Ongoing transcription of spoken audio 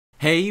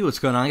Hey, what's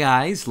going on,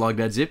 guys?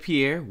 Logdotzip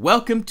here.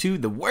 Welcome to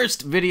the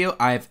worst video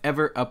I've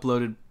ever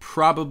uploaded,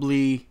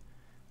 probably,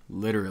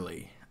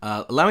 literally.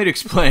 Allow me to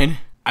explain.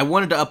 I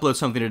wanted to upload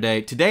something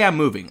today. Today I'm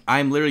moving.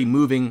 I'm literally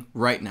moving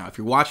right now. If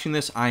you're watching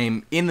this, I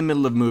am in the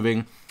middle of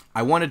moving.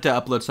 I wanted to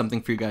upload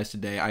something for you guys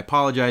today. I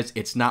apologize.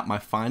 It's not my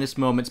finest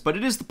moments, but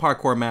it is the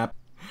parkour map.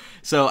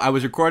 So I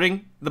was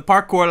recording the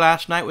parkour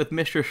last night with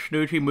Mr.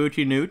 Snoochie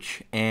Moochie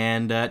Nooch,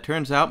 and it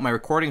turns out my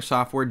recording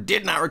software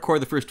did not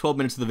record the first 12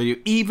 minutes of the video,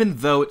 even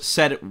though it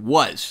said it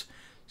was.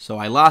 So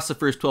I lost the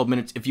first 12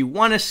 minutes. If you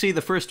want to see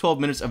the first 12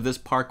 minutes of this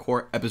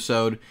parkour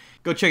episode,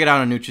 go check it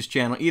out on Nooch's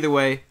channel. Either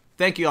way,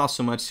 thank you all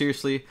so much.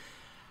 Seriously,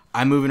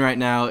 I'm moving right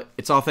now.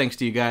 It's all thanks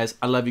to you guys.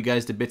 I love you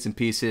guys to bits and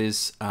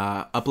pieces.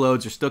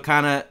 Uploads are still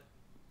kind of...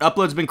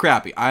 Upload's been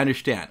crappy. I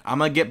understand. I'm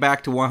going to get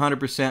back to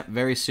 100%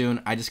 very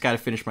soon. I just got to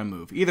finish my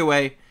move. Either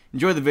way,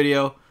 enjoy the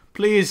video.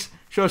 Please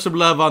show some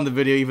love on the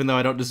video, even though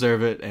I don't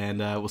deserve it. And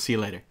we'll see you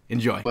later.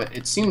 Enjoy. But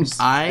it seems...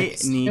 I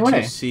need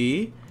to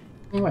see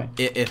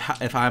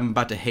if I'm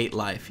about to hate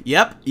life.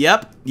 Yep.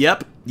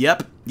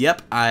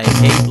 I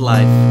hate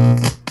life.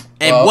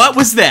 And well, what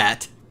was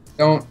that?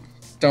 Don't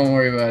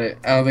worry about it.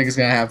 I don't think it's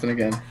going to happen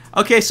again.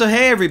 Okay, so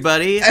hey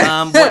everybody,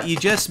 what you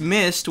just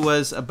missed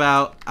was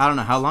about, I don't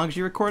know, how long is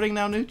you recording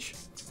now, Nooch?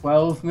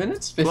 12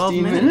 minutes?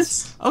 15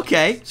 minutes?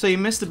 Okay, so you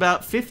missed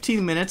about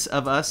 15 minutes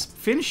of us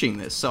finishing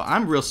this, so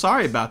I'm real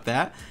sorry about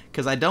that,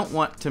 because I don't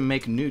want to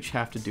make Nooch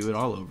have to do it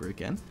all over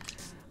again.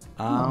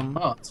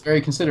 Oh, it's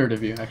very considerate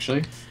of you,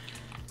 actually.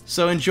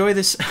 So enjoy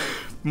this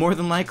more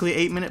than likely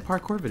 8-minute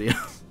parkour video.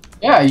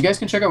 Yeah, you guys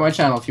can check out my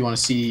channel if you want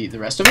to see the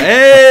rest of it.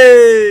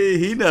 Hey,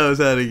 he knows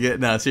how to get.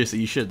 No, seriously,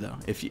 you should though.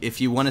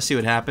 If you want to see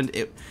what happened,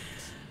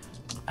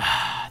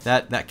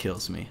 that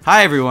kills me.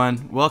 Hi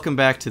everyone, welcome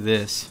back to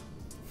this.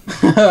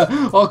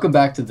 Welcome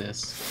back to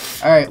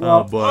this. All right,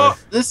 well, oh boy,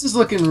 this is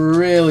looking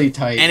really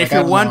tight. And if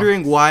you're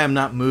wondering why I'm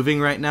not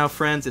moving right now,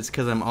 friends, it's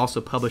because I'm also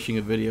publishing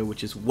a video,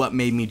 which is what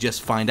made me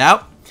just find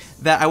out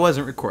that I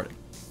wasn't recording.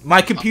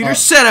 My computer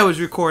said I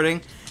was recording,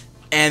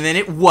 and then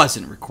it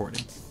wasn't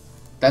recording.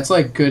 That's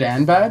like good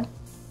and bad,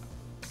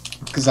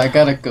 because I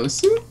got a ghost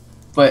suit,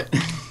 but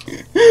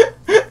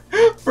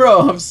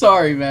bro, I'm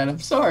sorry, man. I'm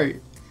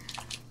sorry.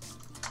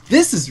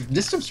 This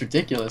stuff's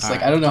ridiculous.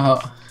 Like, I don't know how.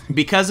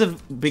 Because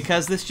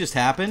this just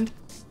happened,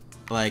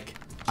 like,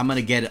 I'm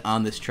gonna get it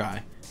on this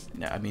try.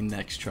 No, I mean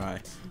next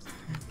try.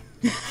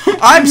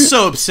 I'm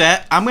so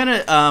upset. I'm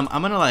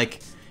gonna like.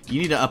 You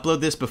need to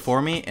upload this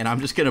before me, and I'm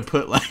just gonna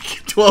put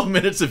like 12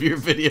 minutes of your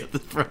video at the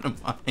front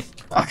of mine.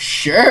 Oh,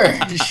 sure.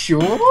 And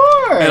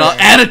I'll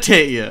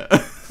annotate you.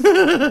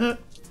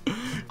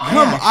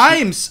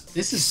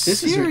 This is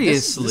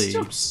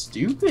so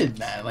stupid,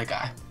 man. Like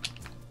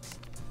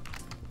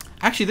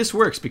Actually, this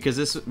works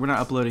because we're not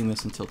uploading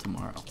this until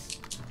tomorrow.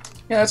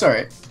 Yeah, that's all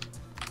right.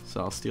 So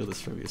I'll steal this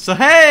from you. So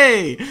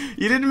hey,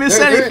 you didn't miss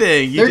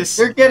anything.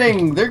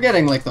 They're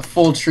getting like the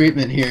full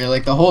treatment here,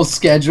 like the whole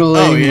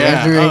scheduling,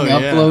 rendering,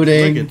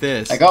 uploading. Look at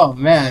this. Like, oh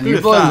man, you're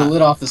blowing the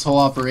lid off this whole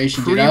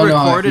operation, dude. I don't know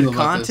how I feel about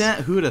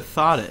content. Who would have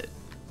thought it?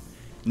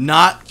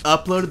 Not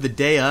uploaded the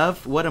day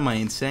of? What am I,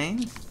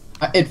 insane?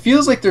 It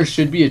feels like there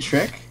should be a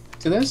trick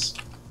to this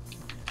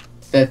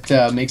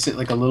that makes it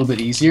like a little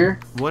bit easier.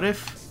 What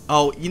if?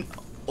 Oh,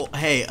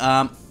 hey,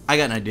 I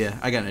got an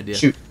idea.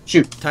 Shoot.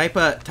 Type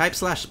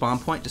slash spawn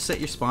point to set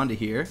your spawn to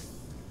here,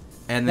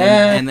 and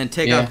then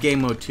take off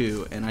game mode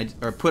 2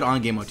 or put on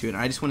game mode 2, and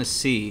I just want to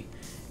see,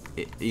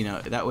 you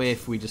know, that way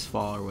if we just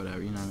fall or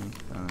whatever, you know what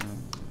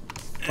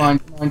I mean?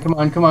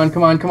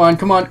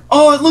 Come on.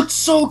 Oh, it looked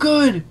so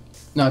good.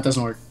 No, it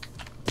doesn't work.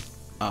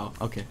 Oh,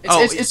 okay.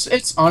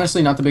 It's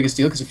honestly not the biggest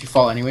deal because if you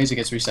fall anyways, it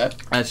gets reset.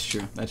 That's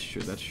true.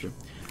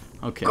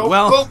 Okay. Go,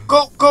 well.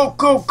 Go.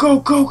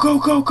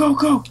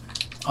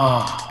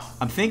 Oh.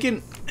 I'm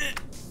thinking.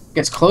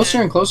 Gets closer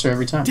and closer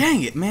every time.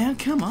 Dang it, man!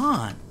 Come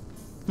on.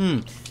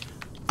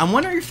 I'm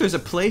wondering if there's a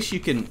place you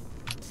can.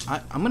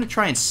 I'm gonna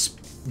try and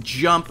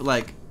jump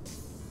like.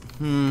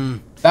 That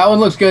one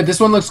looks good.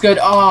 This one looks good.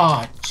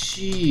 Oh,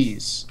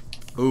 jeez.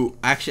 Ooh,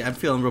 actually, I'm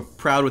feeling real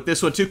proud with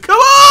this one too. Come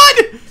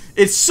on!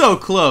 It's so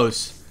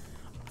close.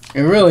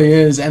 It really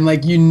is, and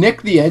like you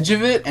nick the edge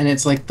of it, and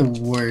it's like the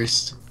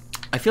worst.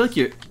 I feel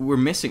like we're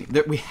missing.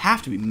 We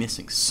have to be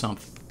missing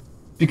something.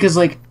 Because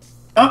like,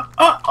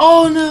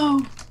 oh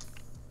no.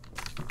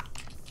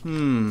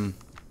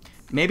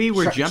 Maybe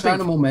we're jumping. Trying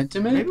to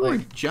momentum it. Maybe we're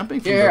jumping.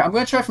 From here, I'm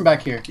gonna try from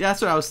back here. Yeah,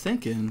 that's what I was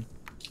thinking.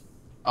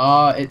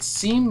 It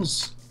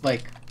seems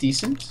like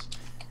decent.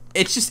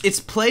 It's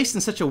placed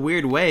in such a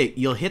weird way.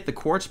 You'll hit the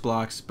quartz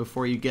blocks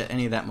before you get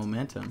any of that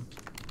momentum.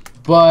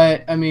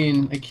 But I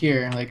mean, like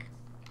here, like.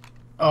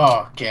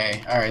 Oh,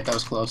 okay. All right, that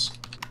was close.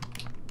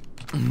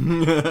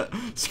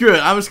 Screw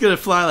it. I'm just gonna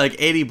fly like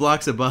 80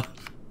 blocks above.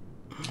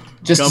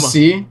 Just to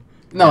see?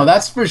 No,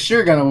 that's for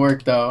sure gonna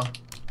work though.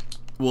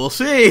 We'll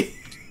see.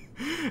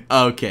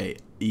 Okay.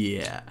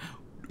 Yeah.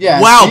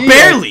 Yeah. Wow.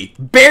 See,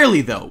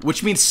 barely though,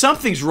 which means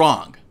something's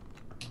wrong.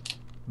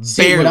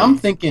 See, barely. what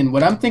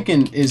I'm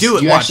thinking is do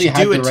it. You watch. actually have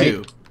do it the right...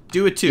 too.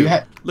 Do it too.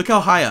 Look how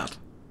high up.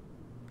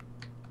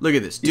 Look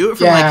at this. Do it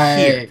from like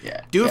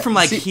here. Do it from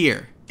like See,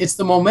 here. It's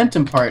the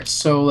momentum part.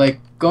 So like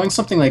going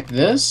something like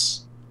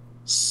this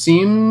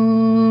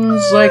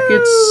seems like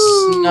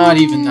it's not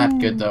even that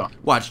good though.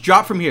 Watch,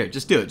 drop from here.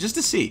 Just do it, just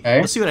to see. Okay.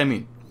 You'll see what I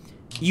mean.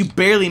 You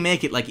barely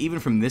make it, like even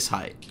from this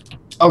height.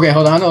 Okay,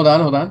 hold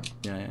on.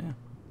 Yeah.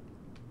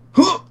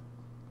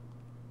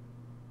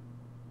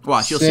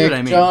 Watch, you'll see what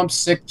I mean.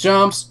 Sick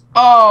jumps.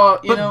 Oh,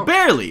 you know. But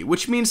barely,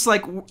 which means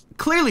like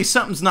clearly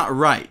something's not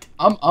right.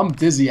 I'm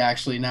dizzy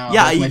actually now.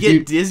 Yeah, like, you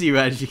get dizzy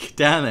right as you get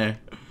down there.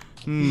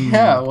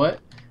 Yeah, what?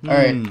 All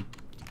right.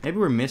 Maybe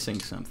we're missing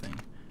something.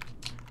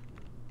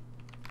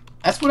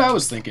 That's what I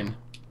was thinking.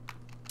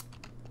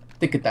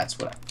 That's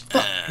what I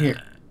thought.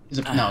 Here.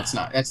 No, it's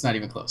not. That's not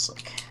even close.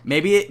 Like.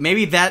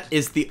 Maybe that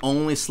is the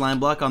only slime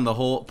block on the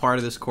whole part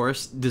of this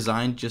course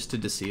designed just to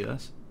deceive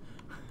us.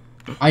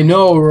 I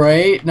know,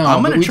 right? No,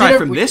 I'm gonna try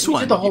from this one. We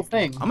did the whole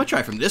thing. I'm gonna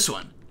try from this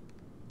one.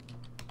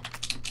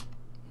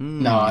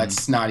 No,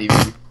 it's not even.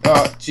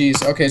 Oh,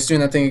 jeez. Okay, it's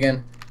doing that thing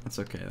again. That's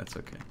okay. That's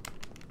okay.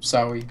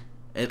 Sorry.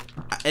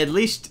 At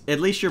least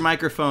your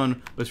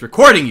microphone was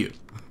recording you.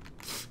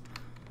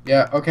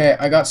 Yeah. Okay,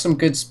 I got some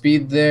good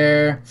speed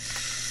there.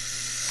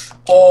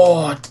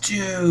 Oh,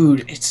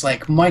 dude, it's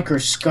like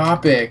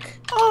microscopic.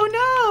 Oh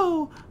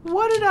no!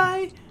 What did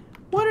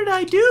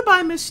I do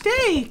by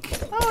mistake?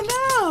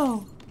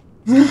 Oh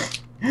no!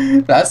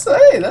 That's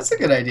a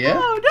good idea.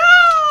 Oh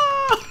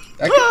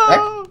no!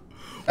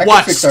 That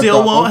Watch,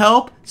 still won't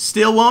help.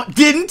 Still won't.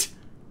 Didn't.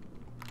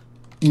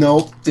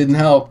 Nope, didn't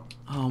help.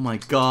 Oh my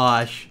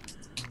gosh!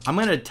 I'm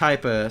gonna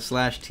type a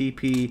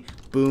 /TP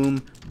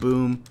boom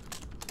boom.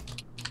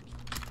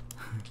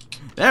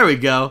 There we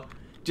go.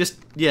 Just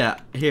yeah,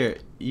 here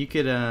you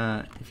could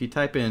if you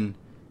type in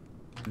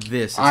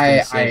this, it's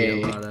gonna save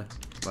you a lot of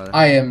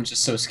I am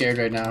just so scared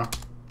right now.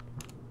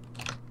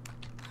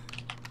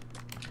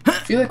 I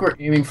feel like we're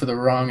aiming for the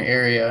wrong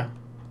area.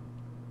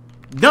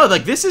 No,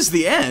 like this is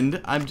the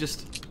end.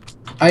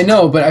 I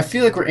know, but I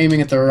feel like we're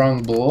aiming at the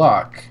wrong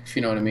block. If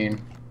you know what I mean.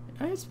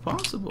 It's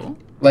possible.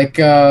 Like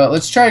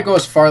let's try to go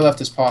as far left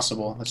as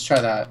possible. Let's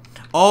try that.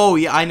 Oh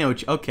yeah, I know.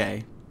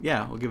 Okay,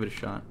 yeah, we'll give it a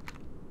shot.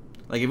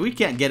 Like, if we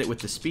can't get it with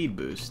the speed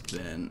boost,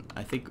 then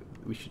I think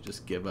we should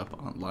just give up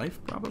on life,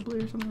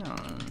 probably, or something. I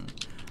don't know.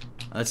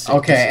 Let's see.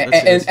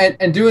 Okay,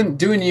 and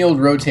doing yield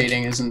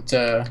rotating isn't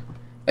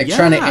like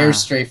trying to air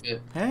strafe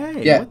it.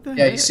 Hey, yeah, what the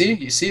yeah. heck?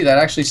 You see, that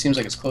actually seems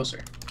like it's closer.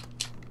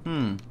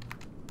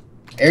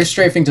 Air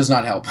strafing does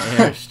not help.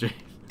 Air strafe.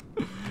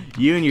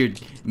 You and your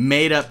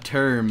made-up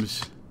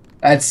terms.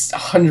 That's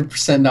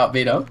 100% not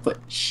made up, but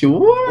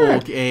sure.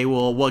 Okay,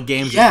 well, what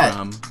game's it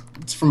from?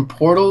 It's from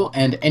Portal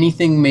and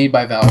anything made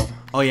by Valve.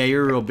 Oh yeah,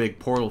 you're a real big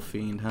Portal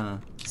fiend, huh?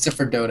 Except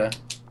for Dota.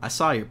 I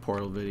saw your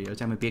Portal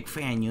videos. I'm a big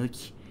fan, you.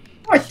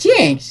 Oh,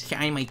 thanks.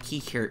 Sign my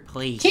t-shirt,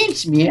 please.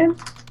 Thanks, man.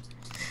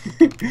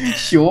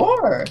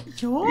 Sure.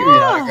 Sure. I'll give you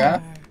an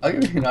autograph. I'll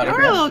give you an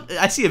autograph.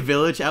 I see a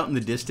village out in the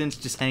distance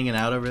just hanging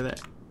out over there.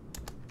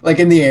 Like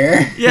in the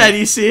air? Yeah, do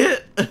you see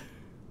it?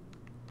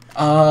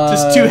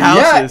 Just two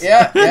houses.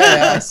 Yeah,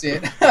 I see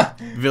it.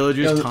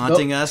 Villagers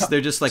taunting us. They're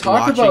just like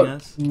watching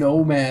us.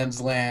 No man's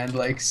land,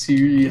 like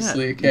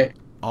seriously. Yeah. Okay.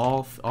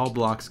 All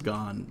blocks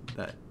gone.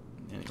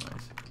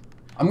 Anyways.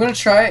 I'm gonna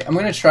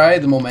try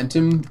the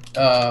momentum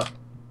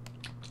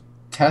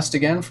test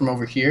again from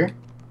over here.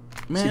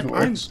 Man, see if it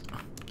works.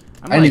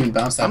 I didn't even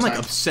bounce that time. I'm like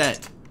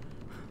upset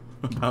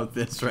about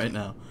this right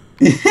now.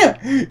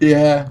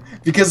 Yeah,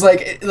 because like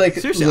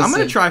seriously, listen, I'm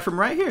gonna try from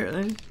right here.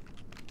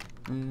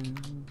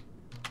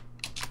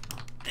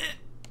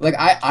 Like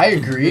I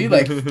agree.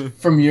 Like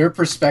from your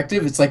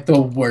perspective, it's like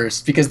the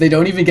worst because they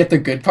don't even get the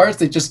good parts.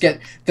 They just get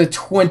the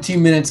 20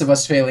 minutes of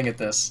us failing at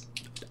this.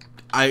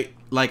 I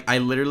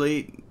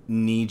literally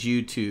need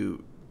you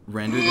to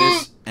render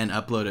this and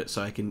upload it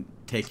so I can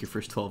take your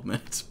first 12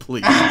 minutes,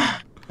 please.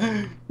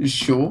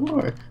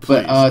 Sure.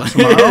 Please. But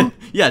tomorrow?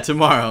 Yeah,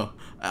 tomorrow.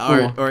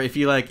 Cool. Or if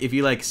you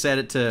like set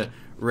it to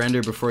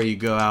render before you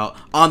go out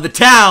on the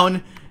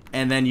town,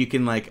 and then you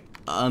can like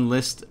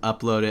unlist,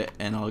 upload it,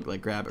 and I'll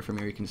like grab it from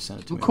here. You can send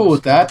it to me. I'm cool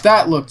with that.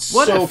 That looked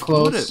so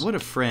close. What a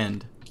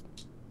friend.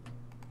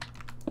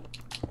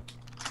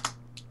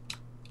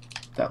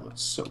 That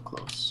looks so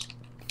close.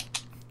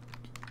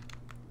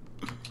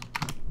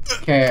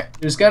 Okay,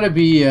 there's gotta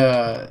be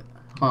there's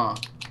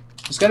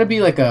gotta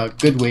be like a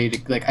good way to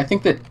like. I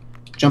think that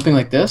jumping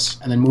like this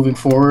and then moving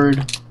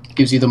forward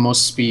gives you the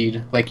most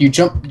speed. Like you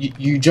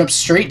jump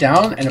straight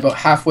down, and about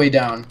halfway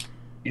down,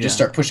 you just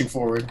start pushing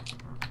forward.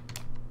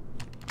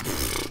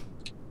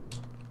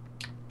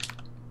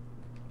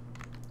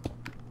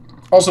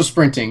 Also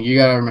sprinting. You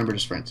gotta remember to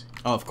sprint.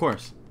 Oh, of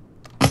course.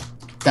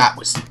 That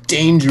was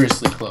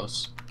dangerously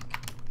close.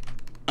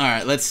 All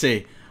right, let's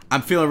see.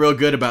 I'm feeling real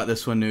good about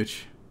this one,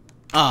 Nooch.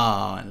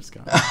 Oh, and it's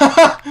gone.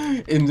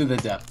 Into the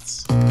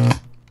depths.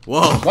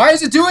 Whoa. Why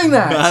is it doing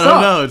that? I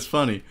don't know. It's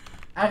funny.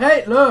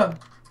 Arrête là.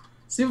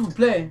 S'il vous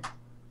plaît.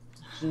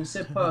 Je ne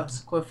sais pas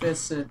ce quoi faire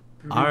ce.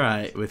 All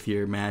right, with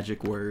your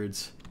magic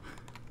words.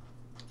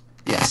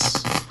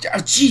 Yes. Oh,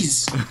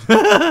 jeez.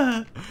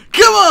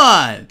 Come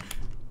on.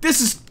 This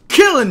is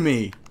killing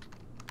me.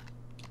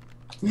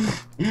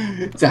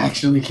 It's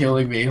actually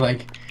killing me.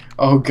 Like,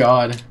 oh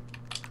god.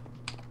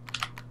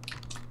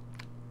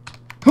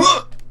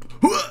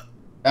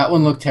 That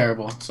one looked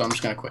terrible, so I'm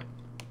just gonna quit.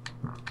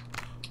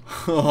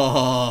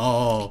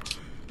 Oh,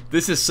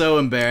 this is so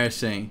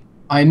embarrassing.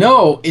 I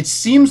know. It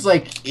seems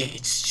like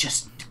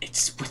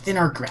it's within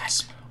our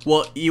grasp.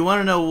 Well, you want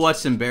to know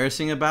what's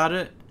embarrassing about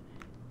it?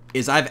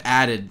 Is I've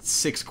added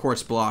 6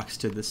 quartz blocks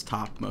to this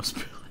topmost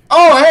building.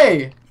 Oh,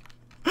 hey!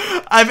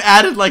 I've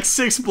added like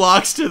 6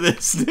 blocks to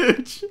this,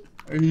 dude.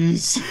 Are you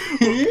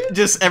serious?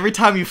 Just every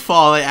time you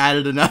fall, I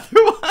added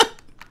another one.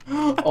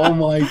 Oh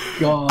my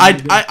god.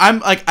 I'm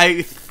like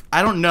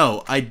I don't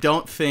know. I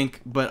don't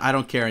think, but I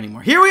don't care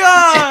anymore. Here we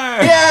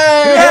are! Yay!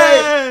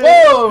 Yay!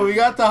 Whoa, we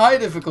got the high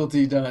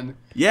difficulty done.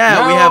 Yeah,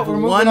 now we have we're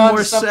one on more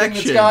to something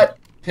section. That's got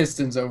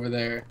pistons over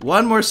there.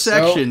 One more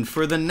section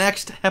for the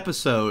next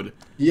episode.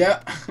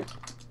 Yeah.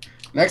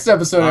 Next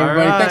episode,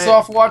 everybody. All Thanks a right.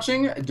 lot for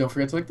watching. Don't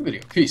forget to like the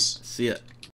video. Peace. See ya.